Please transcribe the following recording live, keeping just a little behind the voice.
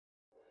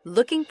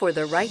Looking for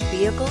the right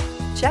vehicle?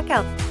 Check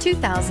out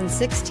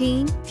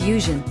 2016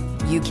 Fusion.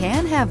 You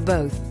can have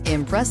both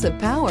impressive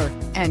power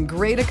and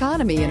great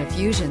economy in a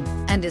Fusion,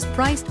 and is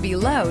priced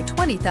below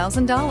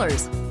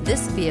 $20,000.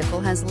 This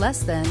vehicle has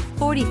less than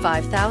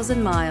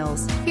 45,000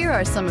 miles. Here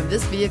are some of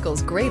this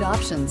vehicle's great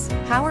options: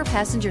 power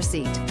passenger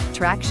seat,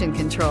 traction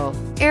control,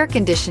 air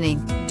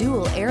conditioning,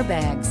 dual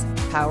airbags,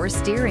 power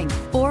steering,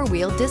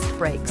 four-wheel disc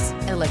brakes,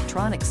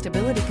 electronic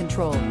stability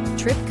control,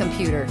 trip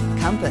computer,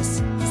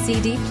 compass,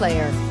 CD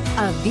player.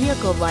 A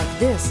vehicle like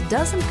this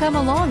doesn't come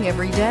along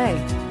every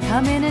day.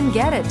 Come in and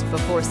get it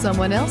before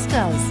someone else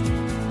does.